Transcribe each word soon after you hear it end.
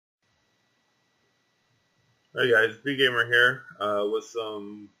Hey guys, BGamer here with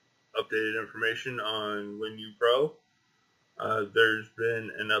some updated information on WiinUPro. There's been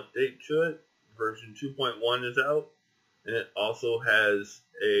an update to it. Version 2.1 is out, and it also has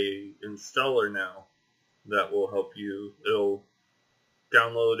a installer now that will help you. It'll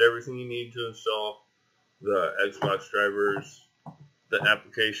download everything you need to install the Xbox drivers, the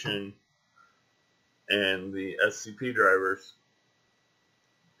application, and the SCP drivers,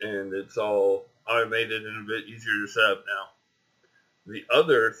 and it's all automated and a bit easier to set up now. The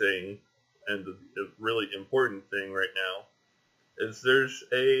other thing, and the really important thing right now, is there's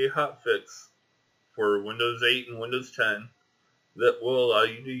a hotfix for Windows 8 and Windows 10 that will allow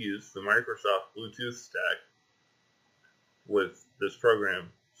you to use the Microsoft Bluetooth stack with this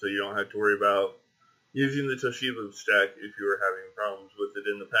program. So you don't have to worry about using the Toshiba stack if you were having problems with it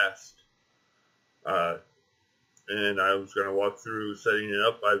in the past. And I was going to walk through setting it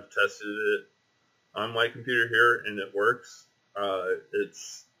up. I've tested it on my computer here, and it works.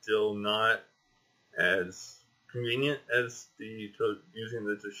 It's still not as convenient as using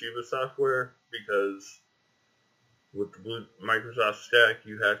the Toshiba software, because with the Microsoft stack,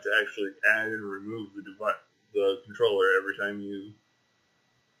 you have to actually add and remove the controller every time you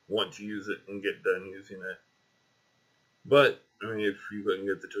want to use it and get done using it. But, I mean, if you couldn't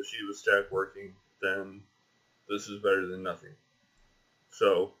get the Toshiba stack working, then this is better than nothing.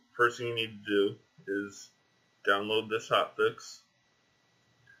 So, first thing you need to do is download this hotfix,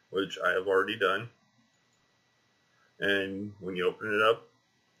 which I have already done. And when you open it up,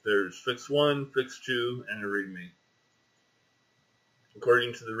 there's Fix 1, Fix 2, and a README.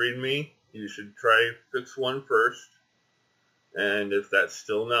 According to the README, you should try Fix 1 first, and if that's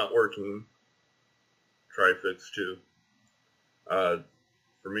still not working, try Fix 2.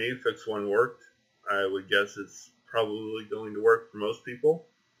 For me, Fix 1 worked. I would guess it's probably going to work for most people,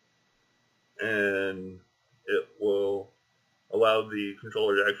 and it will allow the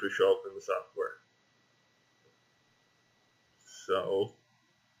controller to actually show up in the software. So,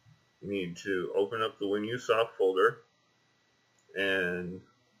 you need to open up the WiinUSoft folder, and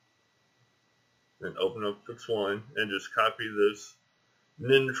then open up Fix 1, and just copy this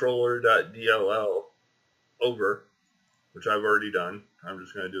nintroller.dll over, which I've already done. I'm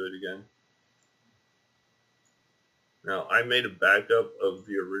just going to do it again. Now, I made a backup of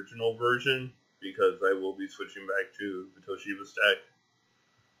the original version because I will be switching back to the Toshiba stack.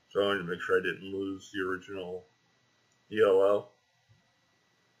 So I wanted to make sure I didn't lose the original DLL.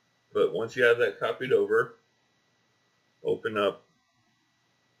 But once you have that copied over, open up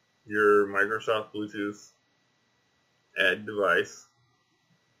your Microsoft Bluetooth, add device,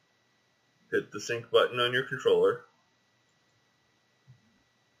 hit the sync button on your controller,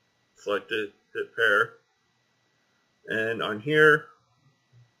 select it, hit pair, and on here,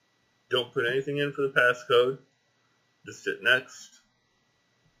 don't put anything in for the passcode, just hit next.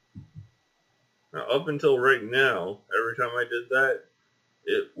 Now, up until right now, every time I did that,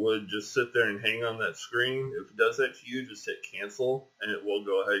 it would just sit there and hang on that screen. If it does that to you, just hit cancel, and it will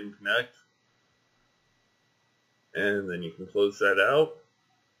go ahead and connect. And then you can close that out.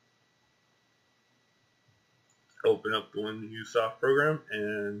 Open up the WiinUSoft program,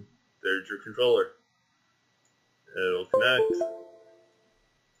 and there's your controller. It'll connect,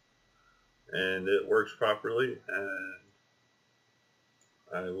 and it works properly, and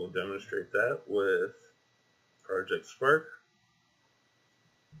I will demonstrate that with Project Spark.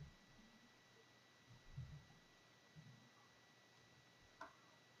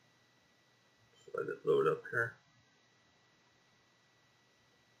 Let it load up here.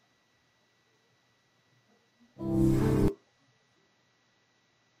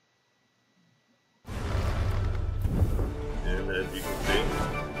 And as you can see,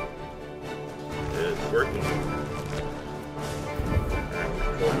 it's working. I'm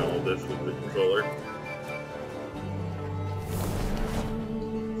controlling all this with the controller.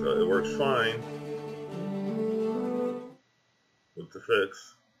 So it works fine with the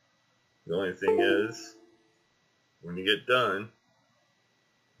fix. The only thing is, when you get done,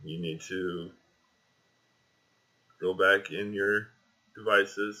 you need to go back in your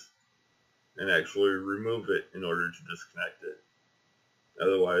devices and actually remove it in order to disconnect it.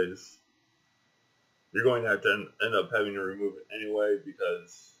 Otherwise, you're going to have to end up having to remove it anyway,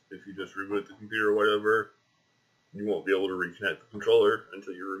 because if you just reboot the computer or whatever, you won't be able to reconnect the controller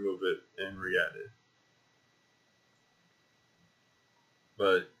until you remove it and re-add it.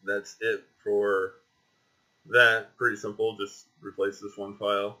 But that's it for that. Pretty simple. Just replace this one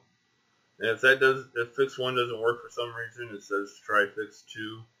file. And if Fix 1 doesn't work for some reason, it says try Fix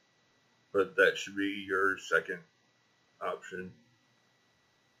 2. But that should be your second option.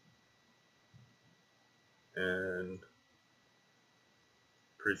 and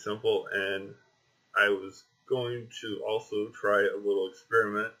pretty simple. And I was going to also try a little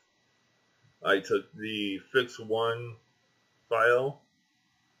experiment. I took the Fix1 file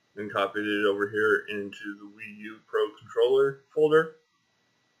and copied it over here into the Wii U Pro controller folder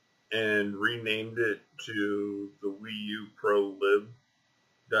and renamed it to the Wii U Pro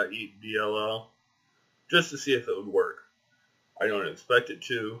lib.dll just to see if it would work. I don't expect it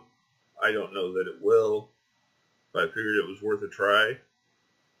to. I don't know that it will, but I figured it was worth a try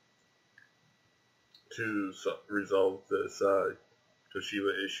to resolve this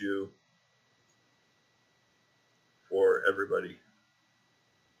Toshiba issue for everybody.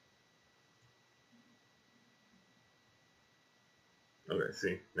 Okay,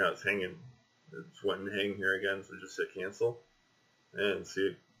 see, now it's hanging. It's went and hang here again, so just hit cancel. And see,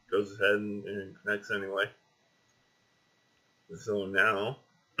 it goes ahead and connects anyway. So now,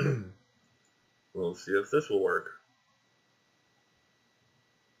 we'll see if this will work.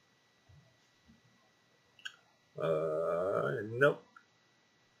 Nope.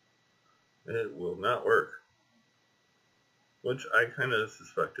 It will not work. Which I kind of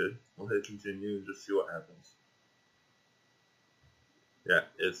suspected. We'll hit continue and just see what happens. Yeah,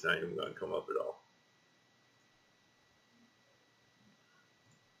 it's not even going to come up at all.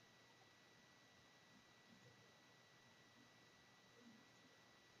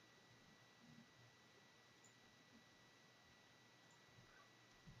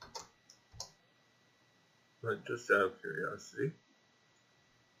 But just out of curiosity.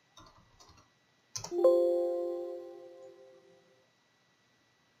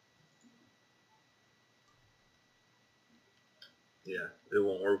 Yeah, it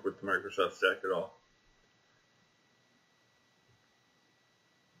won't work with the Microsoft Stack at all.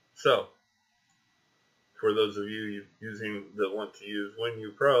 So, for those of you that want to use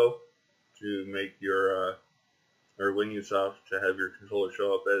WiinU Pro to make your or WiinUSoft to have your controller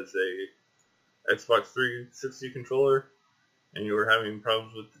show up as a Xbox 360 controller, and you were having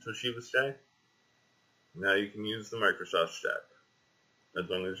problems with the Toshiba Stack, now you can use the Microsoft Stack as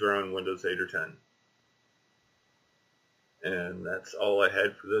long as you're on Windows 8 or 10. And that's all I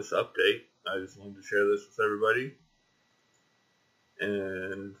had for this update. I just wanted to share this with everybody.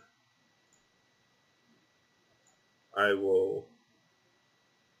 And I will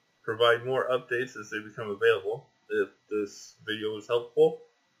provide more updates as they become available. If this video was helpful,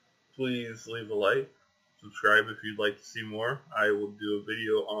 please leave a like. Subscribe if you'd like to see more. I will do a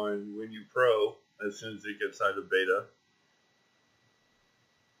video on WiinU Pro as soon as it gets out of beta.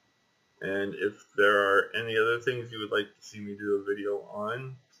 And if there are any other things you would like to see me do a video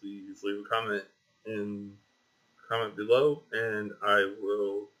on, please leave a comment below, and I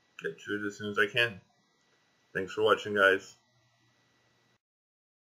will get to it as soon as I can. Thanks for watching, guys.